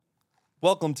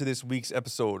Welcome to this week's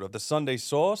episode of the Sunday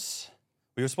Sauce.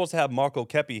 We were supposed to have Marco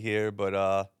Kepi here, but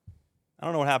I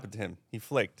don't know what happened to him. He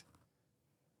flaked.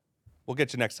 We'll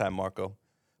get you next time, Marco.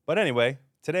 But anyway,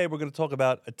 today we're going to talk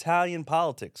about Italian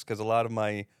politics because a lot of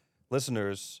my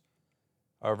listeners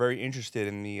are very interested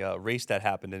in the race that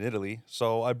happened in Italy.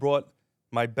 So I brought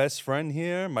my best friend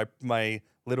here, my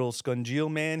little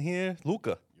scungil man here,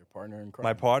 Luca. Your partner in crime.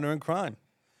 My partner in crime.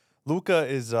 Luca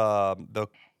is the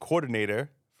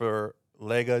coordinator for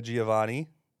Lega Giovanni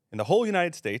in the whole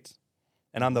United States,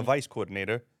 and I'm the vice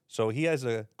coordinator. So he has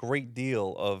a great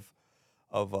deal of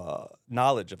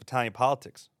knowledge of Italian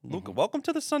politics. Luca, welcome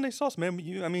to the Sunday Sauce, man.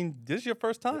 This is your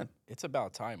first time. It's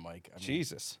about time, Mike.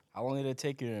 Jesus. How long did it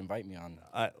take you to invite me on?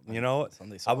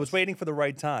 Sunday I was Sauce? waiting for the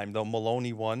right time. The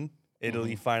Maloney won.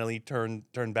 Italy finally turned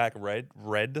back red.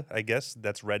 Red, I guess.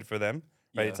 That's red for them,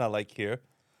 right? Yeah. It's not like here.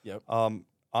 Yep. On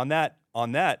that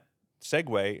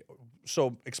segue,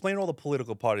 so explain all the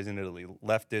political parties in Italy,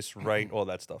 leftist, right, all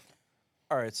that stuff.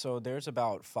 All right, so there's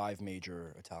about 5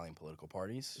 major Italian political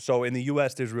parties. So in the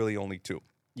U.S., there's really only 2.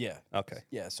 Yeah. Okay.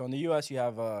 Yeah, so in the U.S., you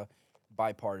have a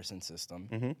bipartisan system.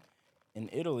 Mhm. In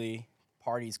Italy,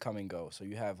 parties come and go. So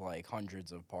you have like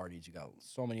hundreds of parties. You got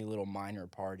so many little minor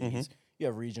parties. You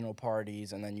have regional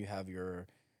parties, and then you have your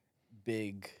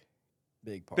big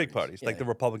parties. Big parties, like the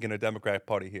Republican or Democratic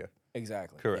Party here.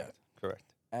 Exactly. Correct. yeah. Correct.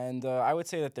 And I would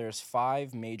say that there's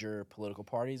 5 major political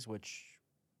parties, which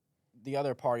the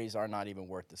other parties are not even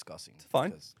worth discussing. It's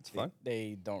fine. It's fine.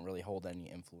 They don't really hold any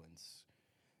influence,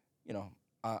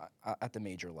 at the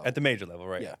major level. At the major level,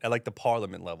 right? Yeah. At like the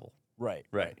parliament level. right.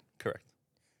 Correct.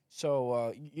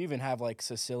 So you even have like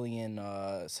Sicilian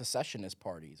secessionist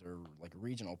parties or like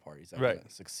regional parties that Right. wanna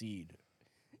succeed,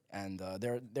 and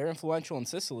they're influential in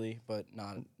Sicily, but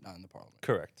not in the parliament.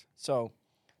 Correct. So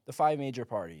the 5 major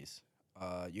parties.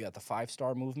 You got the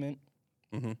 5-Star Movement.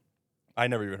 I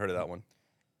never even heard of that one.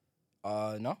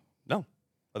 No. No.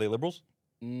 Are they liberals?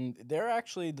 They're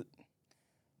actually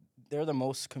they're the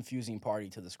most confusing party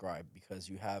to describe because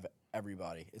you have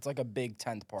everybody. It's like a big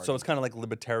tent party. So it's kind of like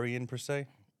libertarian per se?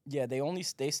 yeah, they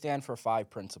stand for 5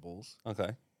 principles,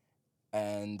 Okay.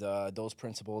 and those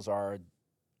principles are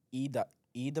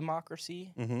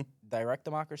e-democracy, Mm-hmm. direct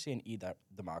democracy, and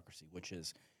e-democracy, which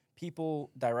is people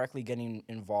directly getting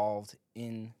involved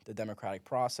in the democratic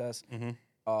process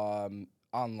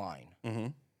online. Mm-hmm.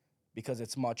 Because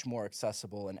it's much more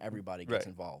accessible and everybody gets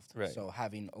involved. right. So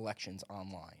having elections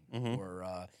online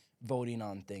or voting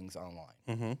on things online.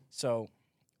 Mm-hmm. So,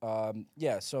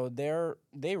 so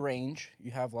they range.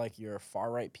 You have like your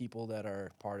far right people that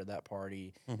are part of that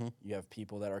party. You have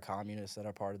people that are communists that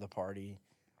are part of the party.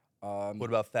 What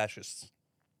about fascists?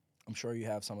 I'm sure you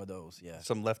have some of those. Yeah.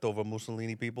 Some leftover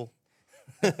Mussolini people?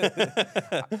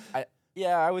 I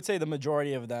would say the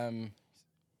majority of them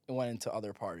went into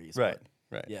other parties. Right. but-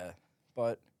 Right. Yeah,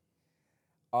 but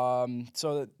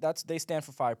so they stand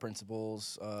for 5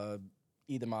 principles: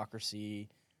 e-democracy,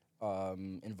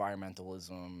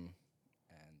 environmentalism,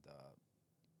 and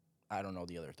I don't know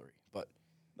the other 3, but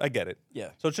I get it.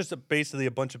 yeah, So it's just basically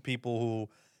a bunch of people who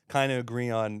kind of agree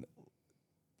on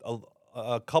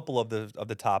a couple of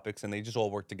the topics, and they just all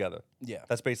work together. yeah,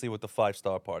 That's basically what the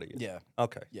 5-Star Party is. yeah,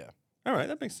 Okay. yeah, All right,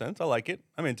 that makes sense. I like it.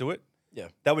 I'm into it. yeah.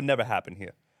 That would never happen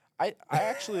here. I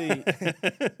actually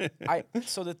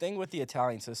so the thing with the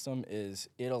Italian system is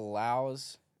it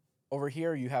allows. Over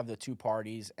here, you have the 2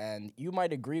 parties, and you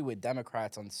might agree with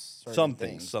Democrats on certain Some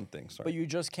things. things. Sorry. But you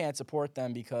just can't support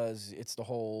them because it's the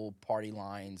whole party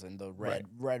lines and the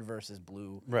red versus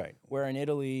blue. Right. Where in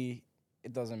Italy,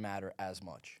 it doesn't matter as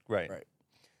much. Right. Right.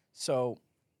 So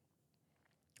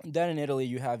then in Italy,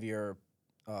 you have your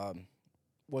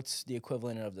what's the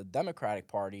equivalent of the Democratic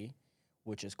Party,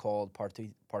 which is called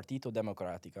Partito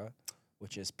Democratico,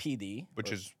 which is PD,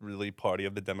 Which is really party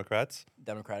of the Democrats.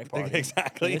 Democratic Party.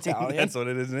 Exactly. in Italian. That's what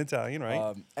it is in Italian,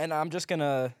 right? And I'm just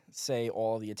gonna say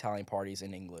all the Italian parties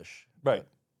in English. Right.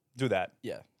 Do that.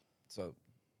 Yeah. So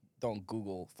don't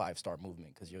Google 5-Star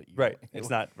Movement because you Right. It's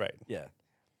not right. Yeah.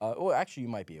 Well, actually, you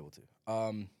might be able to.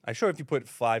 I'm sure if you put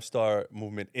 5-Star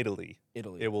Movement Italy,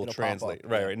 Italy. it will It'll pop translate.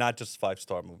 up, Right, yeah. right. Not just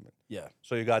 5-Star Movement. Yeah.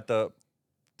 So you got the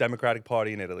Democratic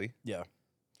Party in Italy. Yeah.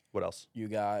 What else? You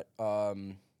got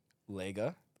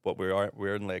Lega,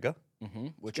 We're in Lega.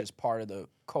 which is part of the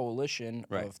coalition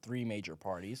Right. of 3 major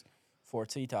parties.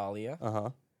 Forza Italia,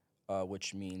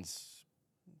 which means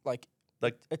like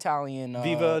Italian.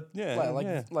 Viva.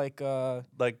 Yeah. Like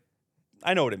Like,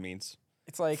 I know what it means.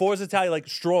 it's like Forza Italia, like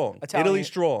strong. Italy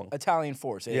strong. Italian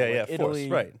force. Yeah, like yeah, force, Italy,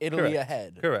 right. Italy Correct.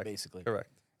 ahead. Correct. Basically. Correct.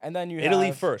 And then you Italy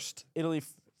have first. Italy.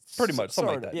 Pretty much.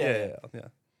 Something like Sorta, that. Yeah.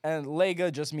 And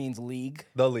Lega just means league.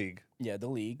 The league. Yeah, the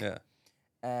league. Yeah.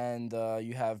 and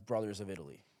you have Brothers of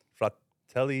Italy.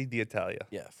 Fratelli d'Italia.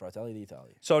 Yeah, Fratelli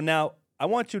d'Italia. So now I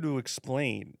want you to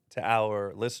explain to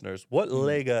our listeners what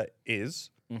Lega is,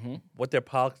 what their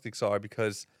politics are,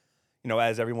 because,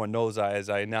 as everyone knows, as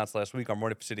I announced last week, I'm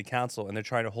running for city council, and they're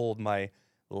trying to hold my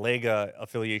Lega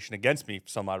affiliation against me for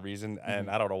some odd reason, and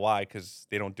I don't know why, because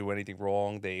they don't do anything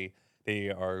wrong. They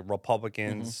are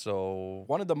Republicans, so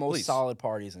One of the most please. solid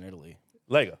parties in Italy.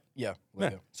 Lega. Yeah, Yeah.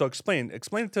 Lega. So explain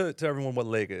to everyone what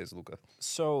Lega is, Luca.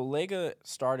 So Lega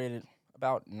started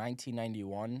about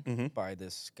 1991 by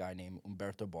this guy named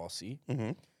Umberto Bossi.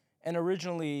 And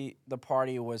originally, the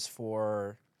party was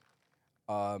for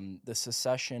the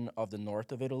secession of the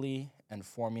north of Italy and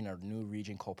forming a new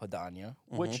region called Padania,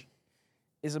 which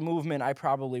is a movement I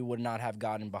probably would not have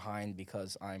gotten behind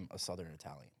because I'm a Southern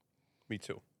Italian. Me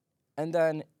too. And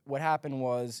then what happened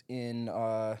was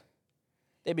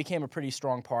they became a pretty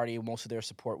strong party. Most of their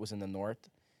support was in the north.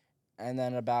 And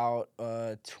then about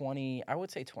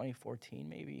 2014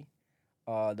 maybe,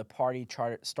 the party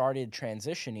started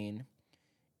transitioning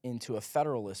into a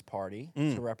federalist party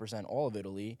to represent all of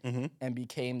Italy and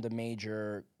became the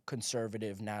major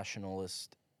conservative,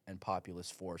 nationalist, and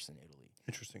populist force in Italy.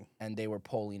 Interesting. And they were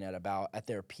polling at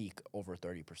their peak, over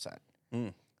 30%.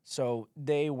 So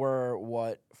they were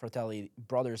what Fratelli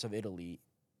Brothers of Italy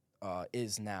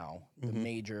is now, the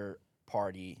major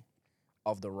party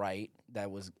of the right that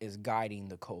is guiding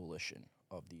the coalition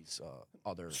of these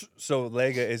other. So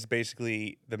Lega is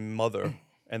basically the mother,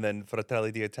 and then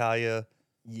Fratelli d'Italia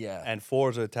Yeah. and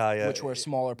Forza Italia, Which were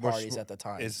smaller parties at the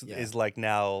time. is like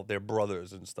now they're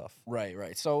brothers and stuff.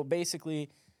 Right. So basically,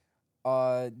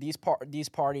 these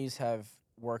parties have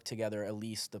worked together at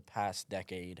least the past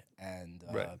decade, and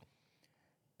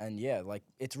and yeah, like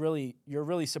you're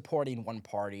really supporting one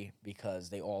party because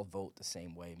they all vote the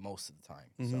same way most of the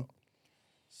time.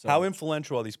 So How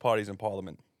influential are these parties in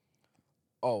Parliament?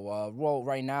 Well,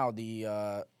 right now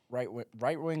the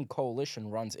right-wing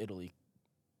coalition runs Italy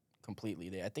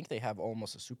completely. I think they have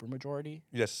almost a supermajority,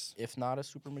 Yes. if not a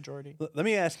supermajority. Let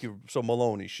me ask you. So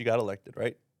Maloney, she got elected,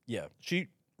 right? Yeah. She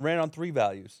ran on 3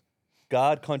 values: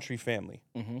 God, country, family.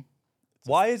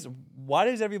 Why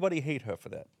does everybody hate her for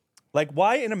that? Like,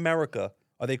 why in America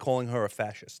are they calling her a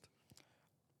fascist?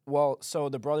 Well, so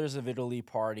the Brothers of Italy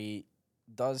party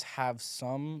does have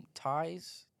some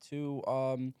ties to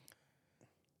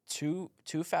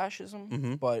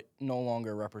fascism, but no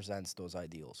longer represents those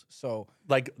ideals. So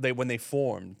Like when they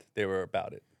formed, they were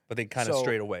about it, but they kind of So-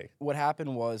 strayed away. what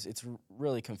happened was it's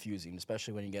really confusing,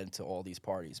 especially when you get into all these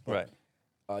parties. But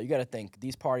Right. you got to think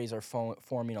these parties are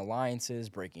forming alliances,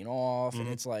 breaking off, and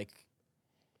it's like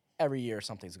every year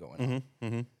something's going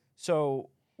on. So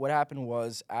what happened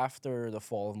was after the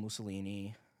fall of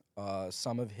Mussolini,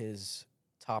 some of his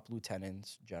top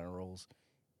lieutenants, generals,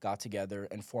 got together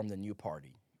and formed a new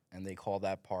party, and they call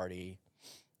that party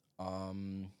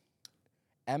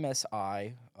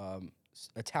MSI,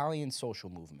 Italian Social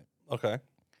Movement. Okay.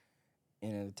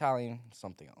 In Italian,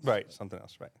 something else. Right. Something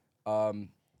else. Right.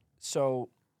 So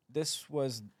this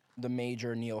was the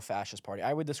major neo-fascist party.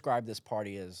 I would describe this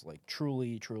party as like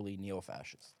truly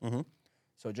neo-fascist.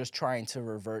 So just trying to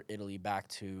revert Italy back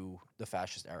to the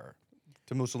fascist era.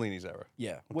 To Mussolini's era.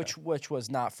 Yeah, which was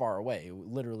not far away. It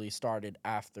literally started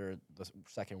after the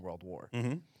Second World War.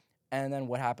 And then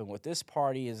what happened with this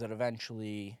party is it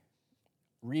eventually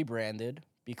rebranded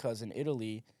because in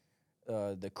Italy,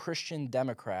 the Christian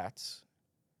Democrats,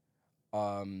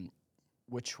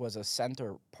 which was a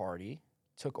center party,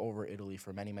 took over Italy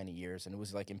for many years, and it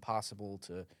was like impossible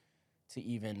to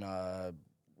even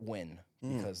win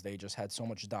because they just had so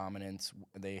much dominance.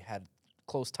 They had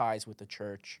close ties with the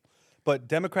church. But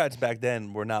Democrats back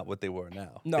then were not what they were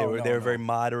now. No, they were no. very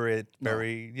moderate, they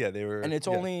were. And it's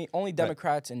only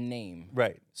Democrats in name.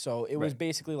 Right. So it was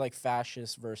basically like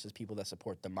fascists versus people that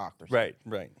support democracy. Right.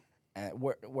 And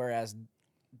whereas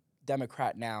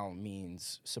Democrat now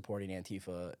means supporting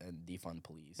Antifa and defund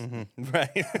police.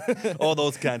 Right. All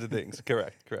those kinds of things.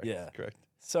 Correct. Yeah. Correct.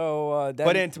 So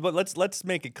then, But let's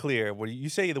make it clear. When you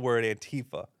say the word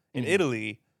Antifa in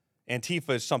Italy,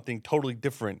 Antifa is something totally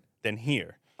different than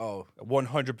here.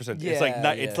 100%.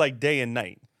 It's like day and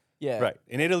night. Yeah. Right.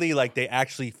 In Italy, like they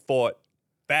actually fought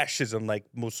fascism, like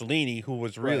Mussolini, who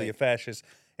was really a fascist.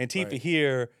 Antifa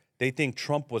here, they think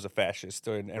Trump was a fascist,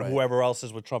 and whoever else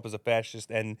is with Trump is a fascist,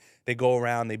 and they go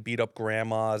around, they beat up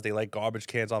grandmas, they light garbage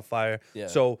cans on fire. Yeah.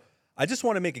 So I just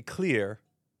want to make it clear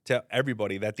to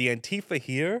everybody that the Antifa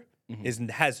here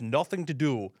has nothing to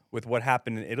do with what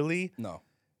happened in Italy No.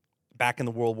 back in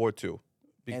the World War II.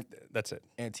 That's it.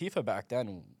 Antifa back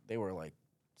then, they were like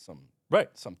some Right.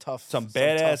 some tough, Some tough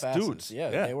badass asses. dudes.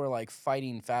 Yeah, Yeah. they were like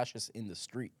fighting fascists in the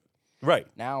street. Right.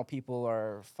 Now people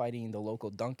are fighting the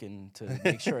local Dunkin' to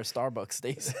make sure Starbucks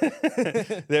stays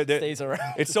They're- stays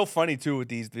around. It's so funny too with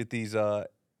these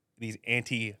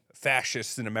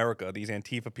anti-fascists in America, these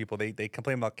Antifa people. They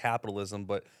complain about capitalism,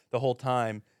 but the whole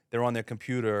time they're on their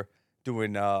computer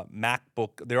doing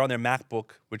MacBook. They're on their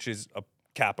MacBook, which is a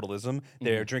capitalism.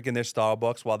 They're drinking their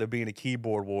Starbucks while they're being a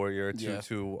keyboard warrior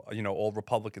to all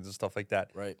Republicans and stuff like that.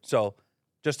 Right. So,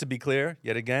 just to be clear,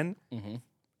 yet again,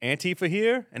 Antifa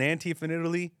here and Antifa in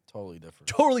Italy, Totally different.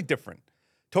 totally different.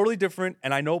 Totally different.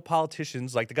 And I know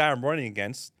politicians, like the guy I'm running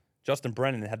against, Justin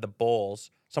Brennan, had the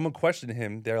balls. Someone questioned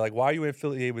him. They're like, why are you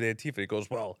affiliated with Antifa? He goes,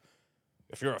 well,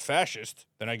 if you're a fascist,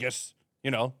 then I guess,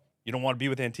 you don't want to be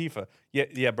with Antifa.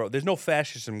 Yeah, bro. There's no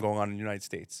fascism going on in the United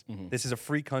States. This is a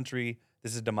free country.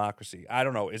 This is democracy. I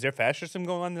don't know. Is there fascism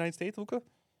going on in the United States, Luca?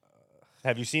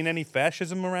 Have you seen any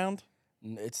fascism around?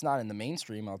 It's not in the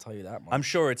mainstream, I'll tell you that much. I'm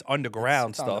sure it's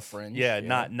underground It's on the stuff. fringe, yeah,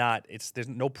 yeah. not. There's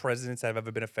no presidents that have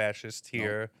ever been a fascist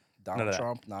here. None Donald of that.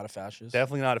 Trump, not a fascist.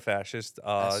 Definitely not a fascist.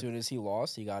 As soon as he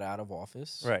lost, he got out of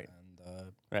office. Right.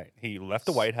 And, Right. He left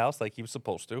the White House like he was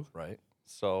supposed to. right.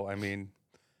 So I mean,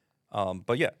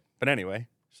 but yeah. But anyway,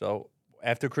 so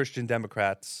after Christian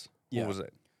Democrats, Yeah. who was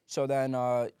it? So then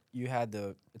you had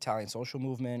the Italian social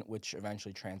movement, which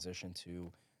eventually transitioned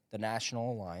to the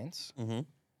National Alliance,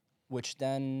 which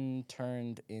then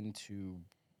turned into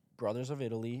Brothers of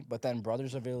Italy. But then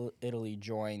Brothers of Italy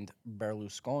joined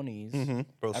Berlusconi's.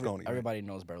 Berlusconi. right. Everybody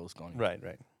knows Berlusconi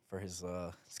Right. for his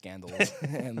scandals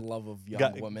and love of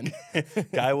young women.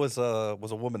 Guy was a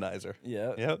womanizer.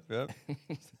 Yeah. Yep.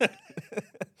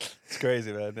 It's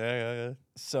crazy, man. Yeah.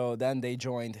 So then they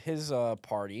joined his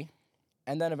party,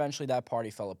 and then eventually that party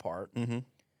fell apart.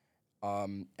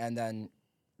 And then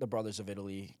the Brothers of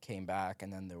Italy came back,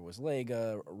 and then there was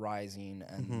Lega rising,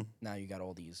 and now you got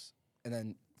all these. And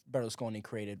then Berlusconi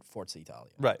created Forza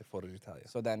Italia. Right. Forza Italia.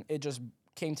 So then it just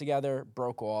came together,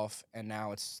 broke off, and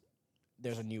now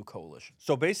there's a new coalition.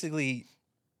 So basically,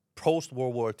 post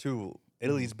World War II,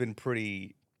 Italy's been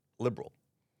pretty liberal.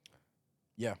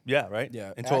 Yeah. Yeah. Right.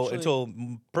 Yeah, Until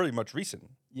pretty much recent.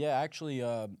 Yeah, actually,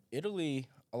 Italy,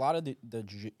 a lot of the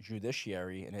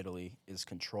judiciary in Italy is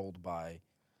controlled by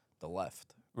the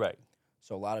left. Right.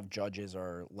 So a lot of judges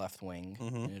are left wing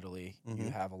in Italy. You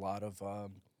have a lot of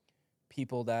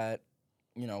people that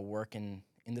work in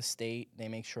the state. They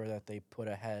make sure that they put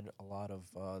ahead a lot of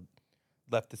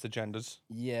Leftist agendas.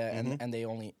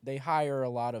 and they hire a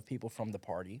lot of people from the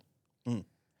party.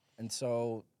 And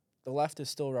so the left is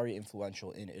still very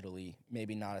influential in Italy.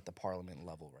 Maybe not at the parliament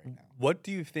level right now. What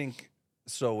do you think?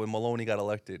 So when Maloney got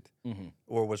elected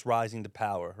or was rising to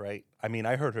power, right? I mean,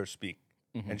 I heard her speak,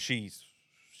 and she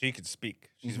could speak.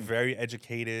 She's very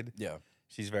educated. Yeah.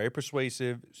 She's very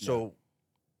persuasive. So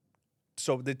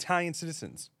the Italian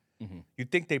citizens,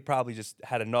 you'd think they probably just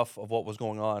had enough of what was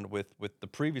going on with the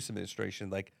previous administration.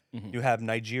 Like you have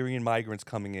Nigerian migrants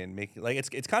coming in, making like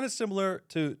it's kind of similar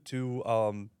to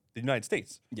the United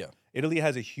States. Yeah. Italy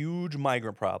has a huge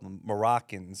migrant problem.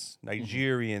 Moroccans,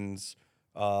 Nigerians.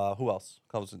 Who else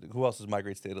comes? Who else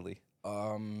migrates to Italy?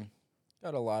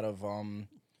 Got a lot of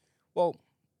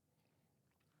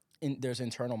there's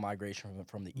internal migration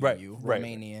from the Right, EU. right,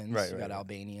 Romanians, right, you right, got right.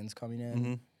 Albanians coming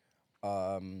in.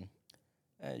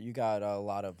 You got a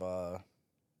lot of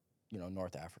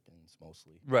North Africans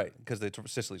mostly. Right, because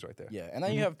Sicily's right there. Yeah, and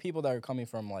then you have people that are coming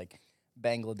from like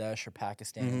Bangladesh or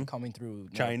Pakistan coming through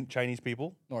Chinese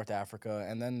people. North Africa,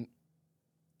 and then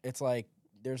it's like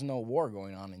there's no war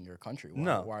going on in your country.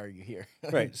 No. Why are you here?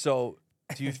 Right. So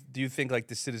do you think like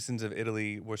the citizens of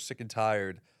Italy were sick and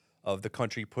tired of the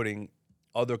country putting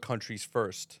other countries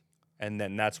first, and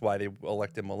then that's why they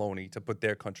elected Maloney to put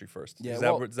their country first? Yeah, Is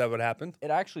well- that what happened? It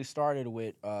actually started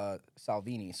with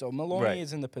Salvini. So Maloney Right.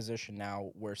 is in the position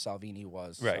now where Salvini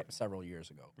was Right. several years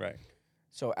ago. Right.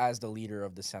 So as the leader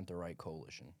of the center-right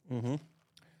coalition. Mm-hmm.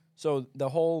 So the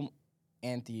whole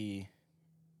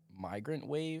anti-migrant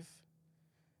wave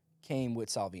came with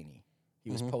Salvini. He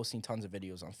was posting tons of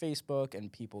videos on Facebook, and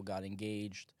people got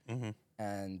engaged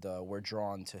and were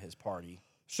drawn to his party.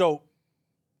 So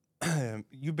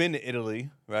you've been to Italy,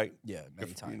 right? Yeah,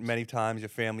 many times. Many times. Your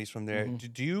family's from there.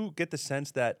 Do you get the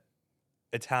sense that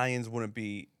Italians wouldn't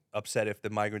be upset if the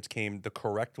migrants came the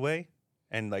correct way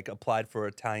and like applied for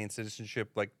Italian citizenship,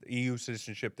 like EU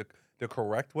citizenship, the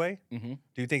correct way? Do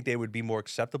you think they would be more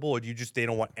acceptable, or do you they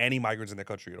don't want any migrants in their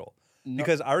country at all? No.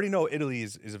 Because I already know Italy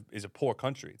is a poor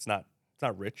country. It's not It's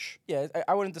not rich. Yeah,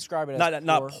 I wouldn't describe it as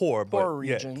Not poor, but poor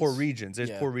regions. yeah, poor regions. There's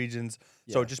Yeah. poor regions.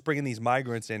 So Yeah. just bringing these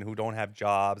migrants in who don't have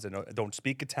jobs and don't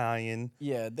speak Italian.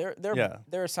 Yeah,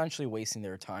 they're essentially wasting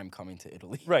their time coming to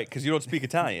Italy. Right, because you don't speak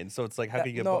Italian. So it's like, how That- can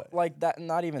you get no, by? like that?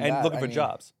 Not even And that. looking I for mean,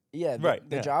 jobs. Yeah, Right,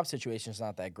 the yeah. job situation is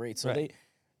not that great. So Right.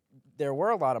 there were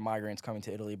a lot of migrants coming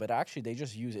to Italy, but actually they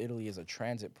just use Italy as a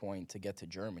transit point to get to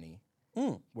Germany,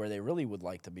 where they really would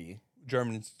like to be.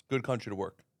 Germany's a good country to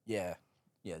work. Yeah,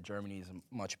 Germany is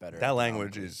much better. That language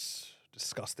economically. is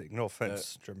disgusting. No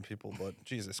offense, German people, but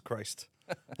Jesus Christ.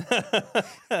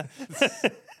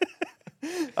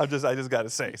 I just got to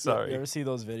say, You sorry. ever see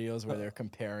those videos where they're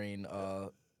comparing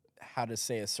how to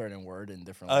say a certain word in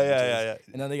different Oh, languages?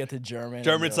 yeah. And then they get to German. and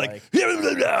German's they're like,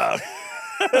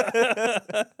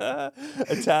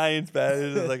 Italian,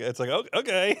 Spanish. It's like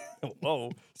okay.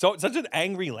 Whoa. So it's such an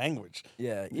angry language.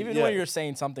 yeah, even Yeah. when you're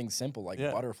saying something simple like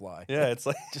Yeah. butterfly. Yeah, it's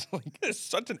like Just like it's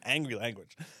such an angry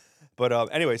language. But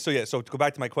anyway, so to go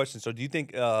back to my question, so do you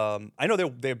think I know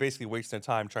they're basically wasting their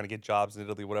time trying to get jobs in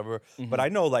Italy, whatever. But I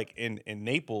know like in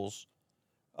Naples,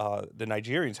 the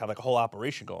Nigerians have like a whole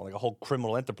operation going, like a whole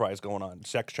criminal enterprise going on,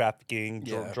 sex trafficking,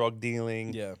 Yeah. drug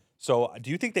dealing. yeah. So do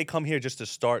you think they come here just to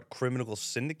start criminal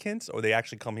syndicates, or they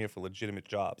actually come here for legitimate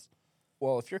jobs?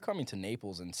 Well, if you're coming to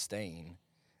Naples and staying,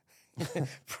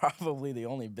 probably the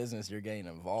only business you're getting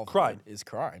involved Crime. with is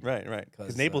crime. Right. 'Cause,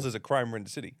 Because Naples is a crime-ridden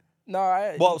city.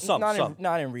 No, Well, some.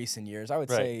 not in recent years. I would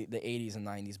Right. say the 80s and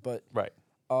 90s, but Right.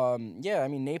 yeah, I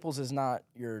mean Naples is not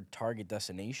your target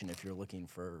destination if you're looking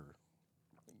for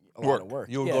a lot of work.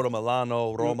 You would yeah. go to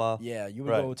Milano, Roma. Yeah, you would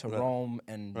Right, go to right. Rome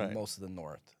and Right. most of the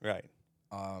north. Right.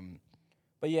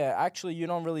 But yeah, actually, you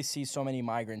don't really see so many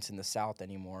migrants in the south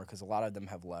anymore because a lot of them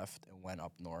have left and went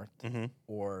up north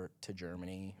or to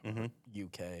Germany, or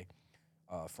UK,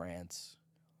 France.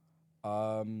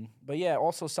 But yeah,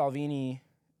 also Salvini,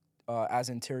 as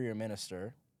interior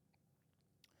minister,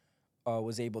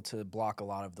 was able to block a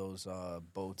lot of those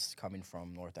boats coming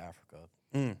from North Africa,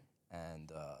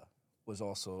 and was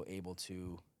also able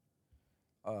to,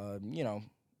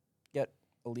 get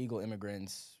illegal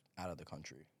immigrants out of the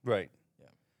country. Right. Yeah.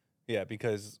 Yeah,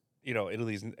 because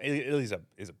Italy's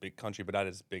is a big country, but not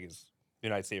as big as the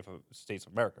United States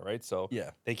of America, right? So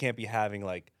Yeah. they can't be having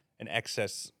like an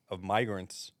excess of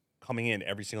migrants coming in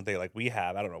every single day like we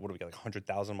have. I don't know, what do we got, like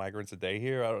 100,000 migrants a day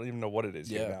here? I don't even know what it is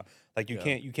here Yeah. now. Like you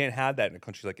Yeah. can't have that in a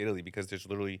country like Italy because there's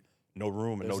literally no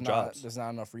room and no jobs. There's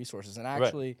not enough resources. And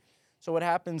actually, so what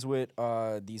happens with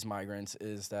these migrants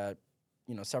is that,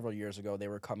 several years ago they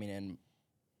were coming in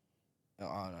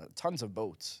on tons of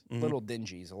boats, little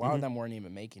dingies. A lot of them weren't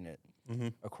even making it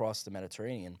across the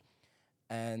Mediterranean.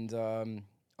 And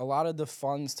a lot of the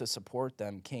funds to support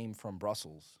them came from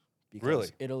Brussels because Really?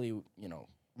 Italy,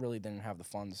 really didn't have the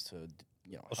funds to,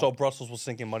 So Brussels was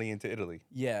sinking money into Italy.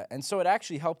 yeah, and so it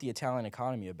actually helped the Italian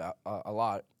economy about a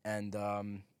lot. And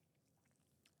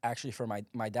actually, for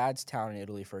my dad's town in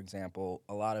Italy, for example,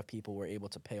 a lot of people were able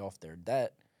to pay off their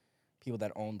debt. People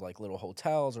that owned like little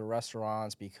hotels or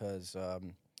restaurants because,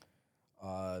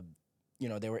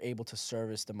 they were able to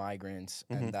service the migrants,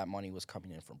 and that money was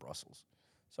coming in from Brussels.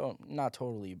 So not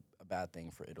totally a bad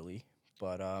thing for Italy,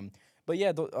 but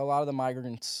yeah, a lot of the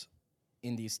migrants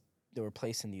that were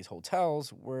placed in these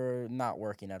hotels were not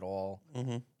working at all,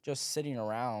 just sitting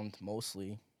around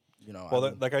mostly.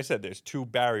 Well, like I said, there's two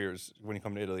barriers when you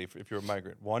come to Italy if you're a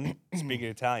migrant. One, speaking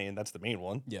Italian, that's the main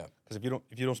one. Yeah. Because if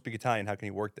you don't speak Italian, how can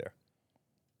you work there?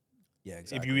 Yeah, If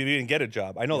exactly. you even get a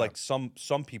job, I know Yeah. like some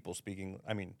people speaking.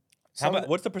 I mean, Some of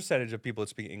what's the percentage of people that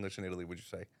speak English in Italy? Would you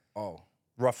say Oh,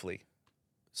 roughly?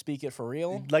 speak it for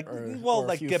real? Like, Or well, a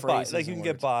like few get by, phrases like you and can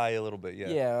get words? by a little bit. Yeah.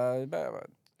 Yeah,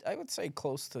 I would say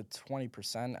close to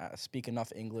 20% speak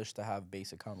enough English to have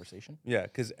basic conversation. Yeah,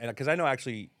 because I know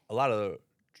actually a lot of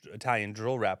the Italian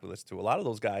drill rap we listen to. A lot of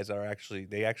those guys are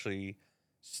actually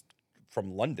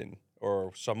from London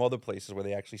or some other places where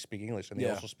they actually speak English, and they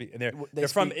Yeah. also speak. And They they're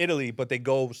from speak- Italy, but they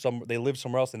live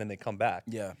somewhere else, and then they come back.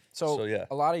 Yeah. So, So, yeah.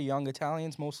 a lot of young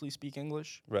Italians mostly speak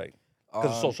English. Right.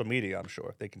 Because of social media, I'm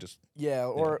sure they can just. Yeah,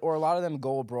 or a lot of them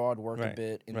go abroad, work a Right,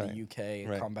 bit in right, the UK,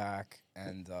 right. come back,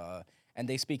 and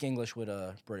they speak English with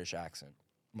a British accent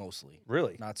mostly,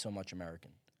 Really not so much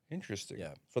American. interesting.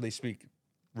 Yeah. So they speak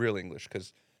real English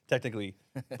because technically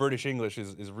British English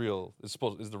is the real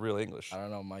English. I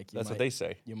don't know, Mike. That's what they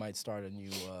say. You might start a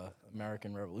new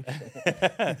American Revolution.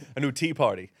 A new Tea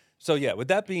Party. So yeah, with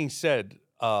that being said,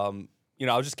 I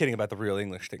was just kidding about the real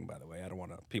English thing, by the way. I don't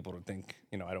want people to think,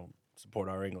 I don't support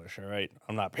our English, all right?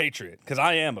 I'm not a patriot, because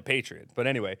I am a patriot. But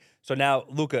anyway, so now,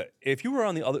 Luca, if you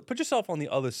were put yourself on the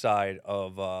other side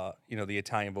of, the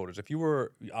Italian voters. If you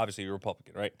were, obviously you're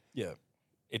Republican, right? Yeah.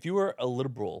 if you were a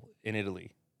liberal in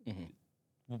Italy, hmm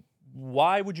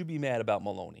why would you be mad about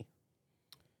Maloney?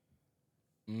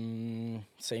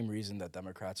 Same reason that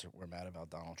Democrats were mad about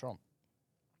Donald Trump.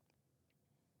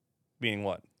 Meaning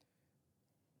what?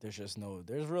 There's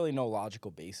really no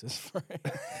logical basis for it.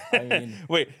 I mean,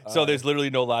 Wait, so uh, there's literally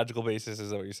no logical basis, is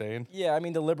that what you're saying? yeah, I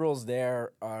mean, the liberals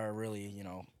there are really,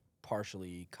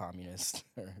 partially communist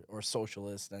or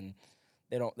socialist, and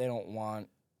they don't want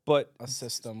But a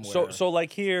system so where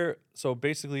like here, so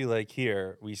basically like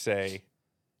here we say,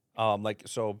 like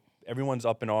so everyone's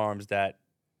up in arms that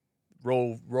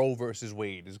Roe versus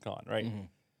Wade is gone, right? Mhm.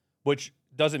 Which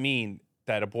doesn't mean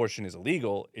that abortion is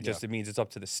illegal. It Yeah. just it means it's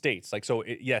up to the states. Like so,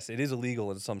 yes, it is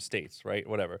illegal in some states, right?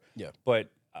 Whatever. Yeah.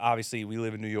 But obviously, we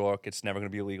live in New York. It's never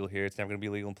going to be illegal here. It's never going to be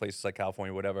illegal in places like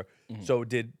California, whatever. Mhm. So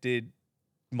did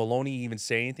Maloney even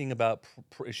say anything about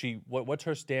is she what's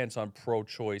her stance on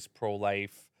pro-choice,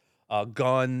 pro-life,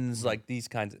 guns, like these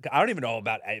kinds? I don't even know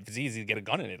about if it's easy to get a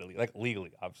gun in Italy, like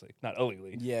legally, obviously, not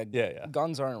illegally. yeah, Yeah.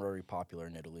 guns aren't very popular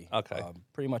in Italy. Okay.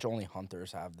 Pretty much only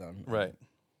hunters have them. and Right.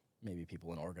 Maybe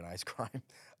people in organized crime.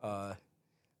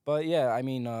 But yeah, I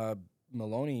mean,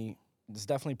 Maloney is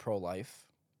definitely pro-life,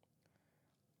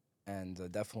 and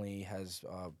definitely has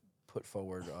put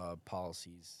forward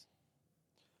policies.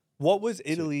 What was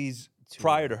Italy's to,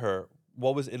 prior to her?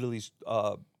 What was Italy's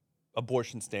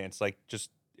abortion stance like? Just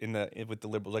with the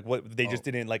liberals, like what they just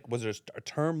didn't like. Was there a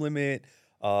term limit?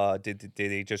 Did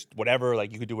they just whatever?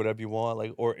 Like you could do whatever you want.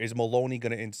 Like, or is Maloney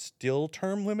going to instill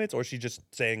term limits, or is she just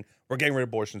saying we're getting rid of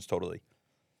abortions totally?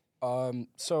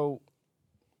 So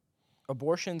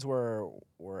abortions were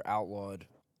outlawed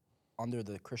under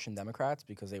the Christian Democrats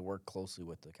because they worked closely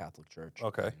with the Catholic Church.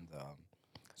 Okay. And,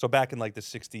 So back in like the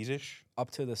 60s ish.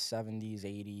 up to the 70s,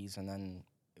 80s, and then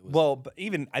it was Well, but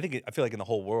even I feel like in the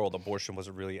whole world, abortion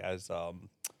wasn't really as I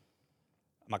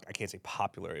can't say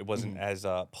popular. It wasn't as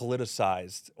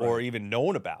politicized or Right. even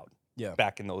known about yeah.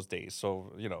 back in those days.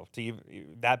 So to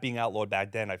even, that being outlawed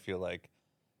back then, I feel like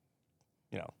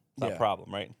it's not a Yeah.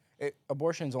 problem, right?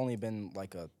 Abortion's only been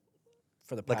like a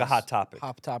for the Like a past, hot topic.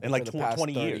 hot topic In like for the past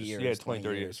 20 30 years. years. Yeah, 20,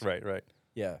 30 years. Right.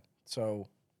 Yeah. So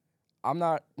I'm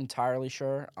not entirely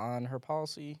sure on her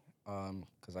policy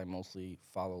because I mostly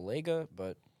follow Lega,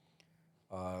 but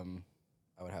I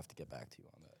would have to get back to you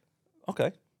on that.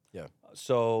 Okay. Yeah.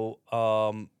 So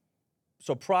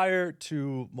so prior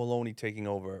to Maloney taking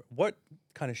over, what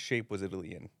kind of shape was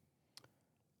Italy in?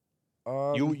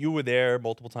 You were there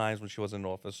multiple times when she was in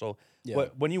office. So Yeah.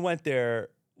 when you went there,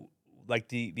 like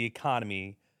the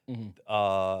economy, Mhm.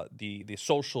 the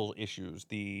social issues,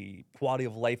 the quality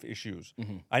of life issues.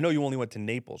 Mhm. I know you only went to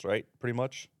Naples, right? Pretty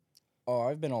much. Oh,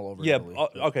 I've been all over Yeah. Italy.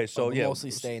 Okay. So I yeah.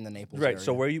 mostly stay in the Naples Right. area.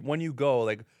 So when you go,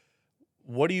 like,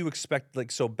 what do you expect?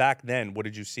 Like, so back then, what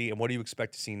did you see, and what do you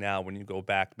expect to see now when you go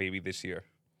back, maybe this year?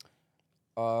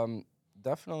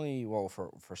 Definitely, well,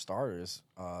 for starters,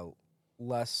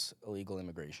 less illegal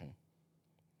immigration.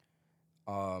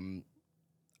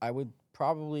 I would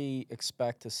probably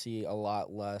expect to see a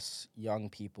lot less young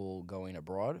people going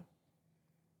abroad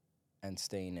and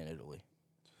staying in Italy.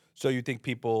 So you think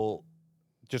people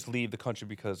just leave the country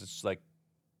because it's like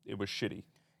it was shitty?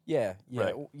 Yeah,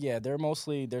 Right. yeah.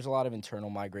 There's a lot of internal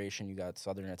migration. You got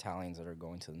Southern Italians that are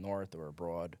going to the north or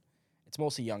abroad. It's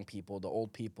mostly young people. The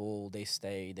old people, they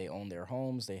stay. They own their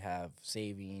homes. They have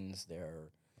savings.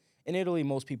 In Italy.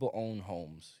 Most people own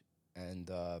homes, and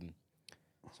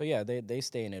so yeah, they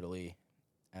stay in Italy,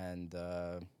 and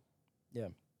yeah.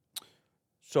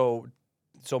 So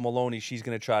Maloney, she's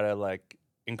gonna try to like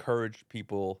encourage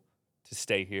people to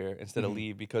stay here instead of Mhm.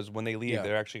 leave, because when they leave, Yeah.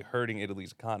 they're actually hurting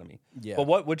Italy's economy. Yeah. But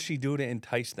what would she do to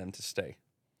entice them to stay?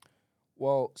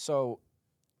 Well, so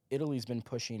Italy's been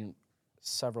pushing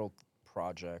several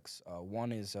projects.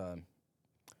 One is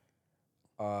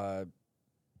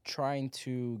trying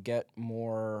to get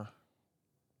more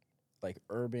like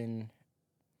urban,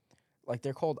 like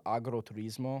they're called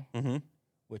agroturismo, Mm-hmm.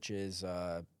 which is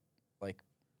like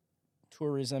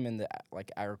tourism in the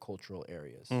like agricultural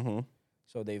areas. Mm-hmm.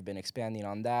 So they've been expanding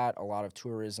on that. A lot of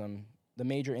tourism. The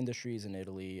major industries in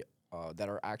Italy that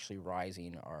are actually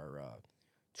rising are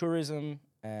tourism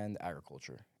and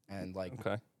agriculture, and like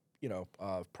Okay.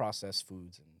 processed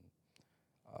foods and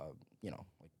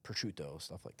like prosciutto,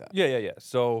 stuff like that. Yeah.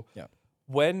 So Yeah.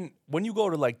 when you go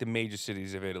to like the major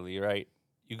cities of Italy, right?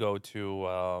 You go to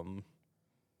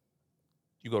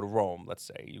Rome, let's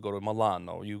say. You go to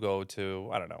Milano. You go to,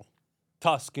 I don't know,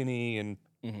 Tuscany and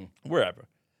Mm-hmm. wherever.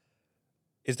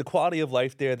 Is the quality of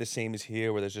life there the same as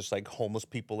here, where there's just like homeless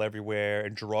people everywhere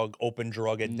and open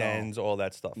drug No. dens, all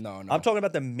that stuff? No. I'm talking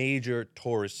about the major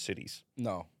tourist cities.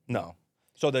 No. No.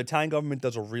 So the Italian government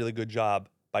does a really good job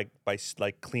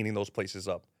like cleaning those places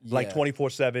up. Like Yeah.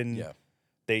 24/7. Yeah.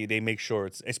 They make sure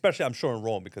it's, especially I'm sure in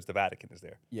Rome because the Vatican is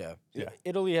there. Yeah. Yeah.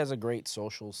 Italy has a great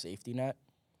social safety net.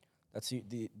 That's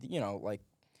like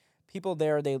people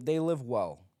there, they live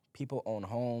well. People own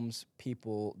homes.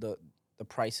 People the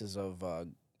prices of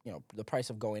the price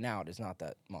of going out is not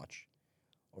that much.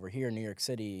 Over here in New York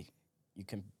City, you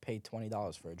can pay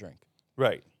 $20 for a drink.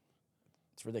 Right.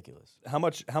 It's ridiculous. How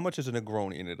much is a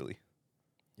Negroni in Italy?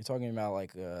 You're talking about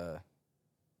like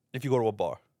If you go to a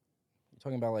bar,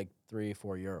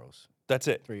 3-4 euros. that's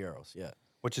it. 3 euros, yeah.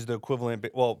 Which is the equivalent.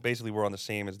 Well, basically we're on the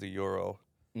same as the euro.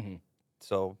 Mm-hmm.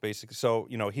 So basically,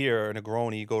 here in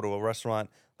Negroni, you go to a restaurant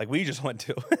like we just went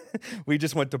to. We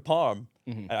just went to Parm.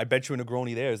 Mhm. I bet you a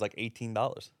Negroni there is like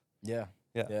 $18. Yeah.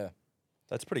 Yeah. Yeah.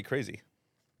 That's pretty crazy.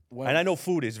 When And I know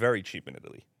food is very cheap in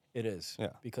Italy. it is.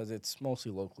 Yeah. Because it's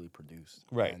mostly locally produced.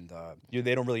 Right. And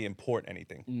They don't really import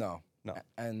anything. no. No.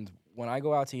 And when I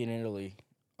go out to eat in Italy,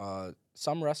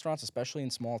 some restaurants, especially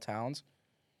in small towns,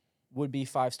 would be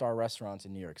 5-star restaurants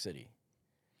in New York City.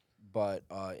 But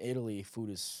Italy, food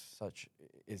is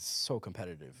so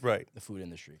competitive. Right. The food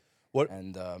industry. What?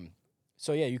 And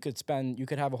so yeah, you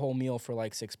could have a whole meal for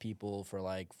like 6 people for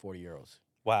like 40 euros.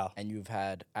 Wow. And you've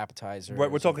had appetizers. Right,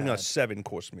 we're you've talking a had-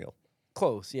 7-course meal.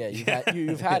 Close, yeah.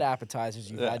 You've had appetizers,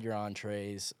 you've Yeah. had your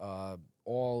entrees,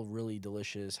 all really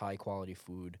delicious, high quality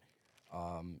food.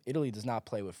 Italy does not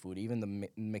play with food. Even the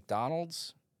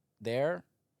McDonald's there,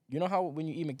 you know how when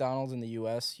you eat McDonald's in the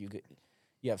U.S., you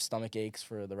have stomach aches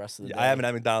for the rest of the day. I haven't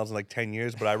had McDonald's in like 10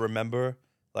 years, but I remember,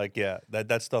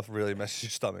 that stuff really messes your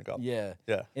stomach up. Yeah.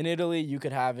 Yeah. In Italy, you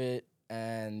could have it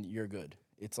and you're good.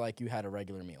 It's like you had a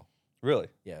regular meal. Really?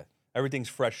 Yeah. Everything's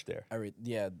fresh there.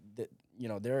 They're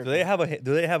Do they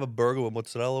have a burger with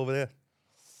mozzarella over there?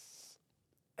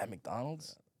 at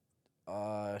McDonald's.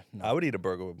 No. I would eat a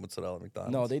burger with mozzarella at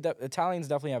McDonald's. No, Italians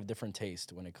definitely have different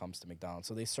taste when it comes to McDonald's.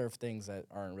 So they serve things that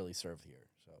aren't really served here.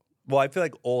 So Well, I feel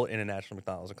like all international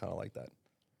McDonald's are kind of like that.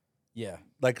 yeah,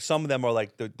 Like some of them are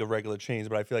like the regular chains,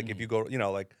 but I feel like if Mhm. you go,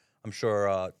 like I'm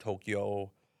sure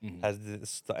Tokyo Mhm. has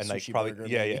this, and like Sushi probably burger,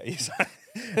 yeah, maybe.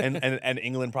 and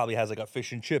England probably has like a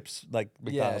fish and chips like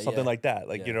McDonald's, something yeah. like that.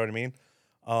 Like you Yeah. know what I mean?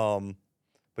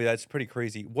 But that's pretty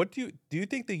crazy. What do you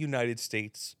think the United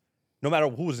States, no matter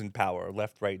who's in power,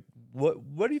 left, right,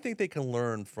 what do you think they can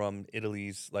learn from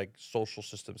Italy's like social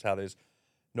systems? How there's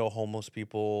no homeless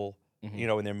people,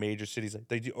 Mhm. in their major cities, like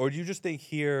they do, or do you just think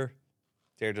here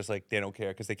they're just like they don't care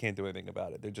because they can't do anything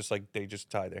about it? They're just like they just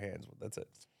tie their hands. That's it.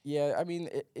 yeah. I mean,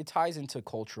 it ties into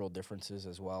cultural differences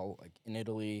as well. Like in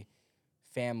Italy,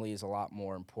 family is a lot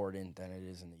more important than it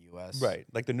is in the U.S. Right,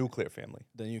 like the nuclear family.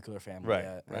 The nuclear family. Right,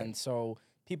 Yeah. right. And so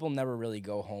people never really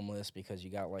go homeless because you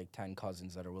got like 10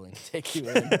 cousins that are willing to take you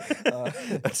in.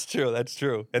 That's true. That's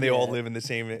true. And they all Yeah. live in the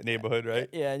same neighborhood, right?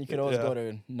 Yeah, and you could always Yeah. go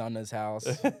to Nana's house.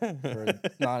 For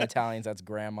non-Italians, that's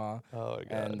grandma. Oh my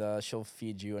god. And she'll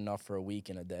feed you enough for a week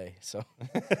in a day. So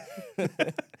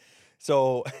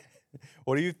So,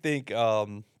 what do you think?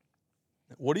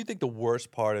 What do you think the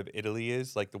worst part of Italy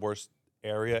is? Like the worst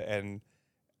area, and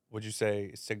would you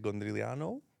say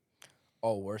Secondigliano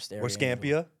worst area. or in Italy.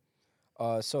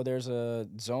 Scampia? So there's a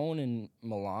zone in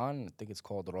Milan. I think it's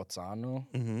called Rozzano.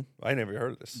 Mm-hmm. I never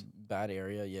heard of this. Bad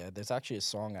area. Yeah, there's actually a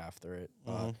song after it.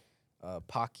 Mhm.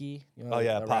 Paki. Oh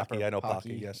yeah, the Pocky. rapper I know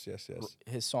Pocky. Yes, yes, yes.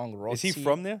 His song Rozzi. Is he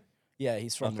from there? Yeah,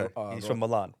 he's from. Okay, he's from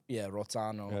Milan. Yeah,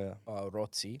 Rozzano. Yeah.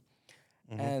 Rozzi.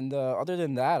 Mhm. And other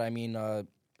than that, I mean,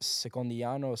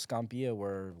 Secondigliano, Scampia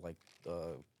were like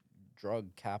the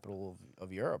drug capital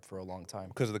of Europe for a long time.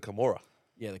 Because of the Camorra,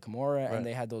 Yeah, the Camorra, Right. and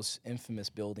they had those infamous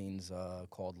buildings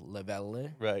called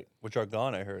Levelle. right? Which are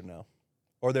gone, I heard now,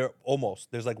 or they're almost.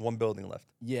 There's like one building left.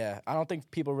 Yeah, I don't think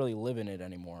people really live in it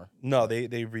anymore. No,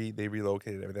 they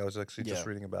relocated everything. I was actually just Yeah.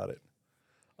 reading about it.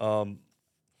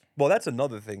 Well, that's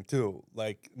another thing too.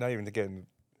 Like, not even to get in,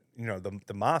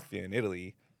 the mafia in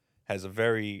Italy has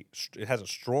it has a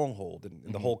stronghold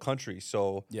in the Mhm. whole country.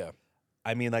 So, Yeah.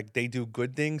 I mean, like they do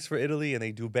good things for Italy and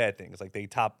they do bad things. Like they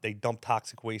dump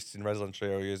toxic waste in residential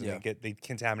areas and Yeah. they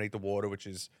contaminate the water, which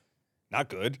is not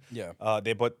good. Yeah.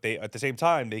 They at the same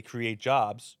time they create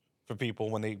jobs for people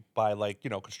when they buy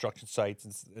construction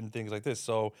sites and things like this.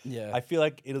 So Yeah. I feel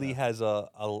like Italy has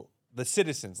the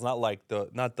citizens, not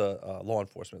the law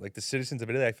enforcement, like the citizens of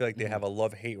Italy. I feel like they Mhm. have a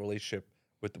love-hate relationship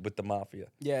with the mafia.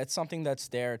 Yeah, it's something that's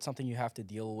there. It's something you have to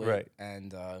deal with. Right.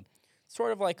 And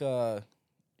sort of like a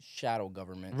shadow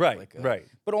government. Right, like right.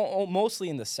 But mostly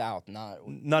in the South, not.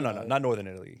 No, you know, not northern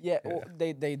Italy. Yeah, well,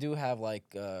 they do have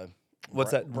like.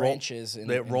 What's that? branches in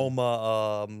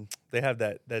Roma. They have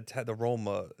the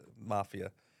Roma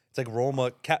mafia. It's like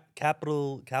Roma,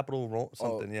 capital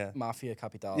something. Yeah. Mafia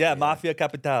Capitale. Yeah, Mafia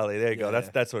Capitale. There you go. Yeah.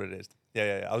 That's what it is.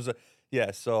 Yeah. I was.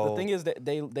 Yeah. So The thing is that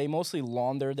they mostly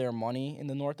launder their money in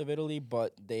the north of Italy,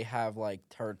 but they have like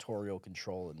territorial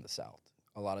control in the south.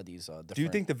 A lot of these. do you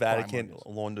think the crime Vatican rings.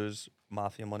 launders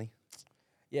mafia money?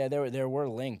 Yeah, there were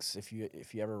links. If you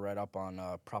ever read up on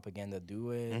Propaganda Due,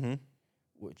 Mm-hmm.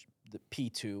 which the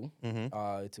P2,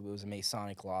 Mm-hmm. it was a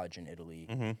Masonic lodge in Italy.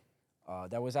 Mm-hmm.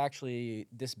 That was actually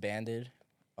disbanded.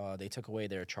 They took away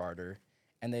their charter,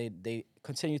 and they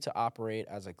continued to operate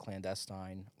as a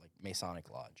clandestine like Masonic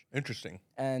lodge. Interesting.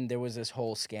 And there was this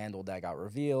whole scandal that got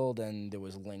revealed, and there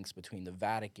was links between the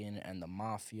Vatican and the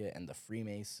mafia and the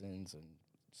Freemasons, and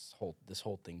this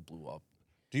whole thing blew up.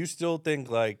 Do you still think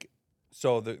like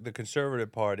so the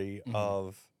conservative party Mhm.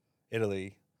 of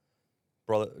Italy,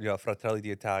 brother, Fratelli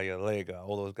d'Italia, Lega,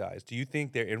 all those guys? Do you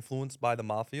think they're influenced by the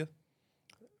mafia?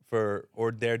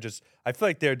 Or they're just? I feel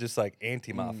like they're just like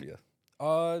anti-mafia.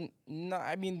 No,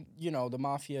 I mean, the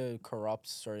mafia corrupts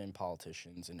certain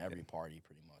politicians in every party,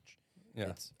 pretty much.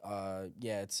 Yeah.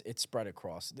 It's spread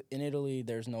across. In Italy,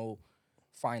 there's no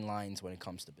fine lines when it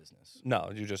comes to business.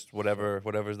 No, you just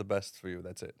whatever's the best for you.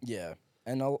 That's it. Yeah,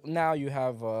 and now you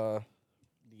have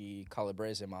the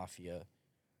Calabrese mafia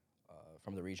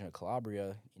from the region of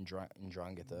Calabria in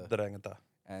 'Ndrangheta, Darangata.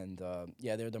 and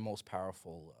they're the most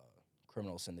powerful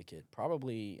criminal syndicate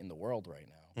probably in the world right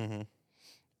now. Mm-hmm.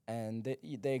 And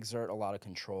they exert a lot of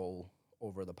control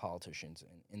over the politicians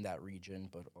in that region,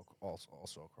 but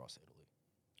also across Italy.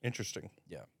 Interesting.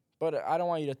 But I don't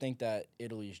want you to think that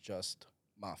Italy's just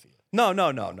mafia. No.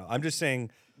 I'm just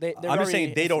saying. They're I'm just very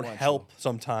saying they don't influential. help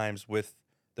sometimes with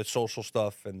the social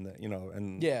stuff and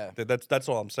and Yeah. that's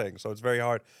all I'm saying. So it's very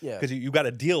hard Yeah, because you got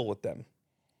to deal with them.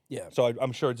 yeah, So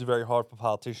I'm sure it's very hard for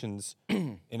politicians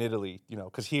in Italy,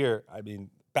 because here, I mean,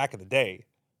 back in the day,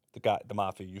 the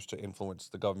mafia used to influence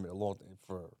the government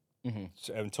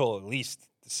until at least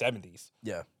the 70s,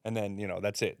 yeah. and then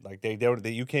that's it. Like they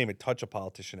you can't even touch a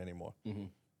politician anymore. Mhm.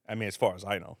 I mean, as far as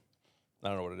I know, I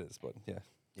don't know what it is, but yeah.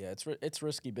 Yeah, it's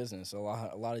risky business. A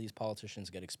lot of these politicians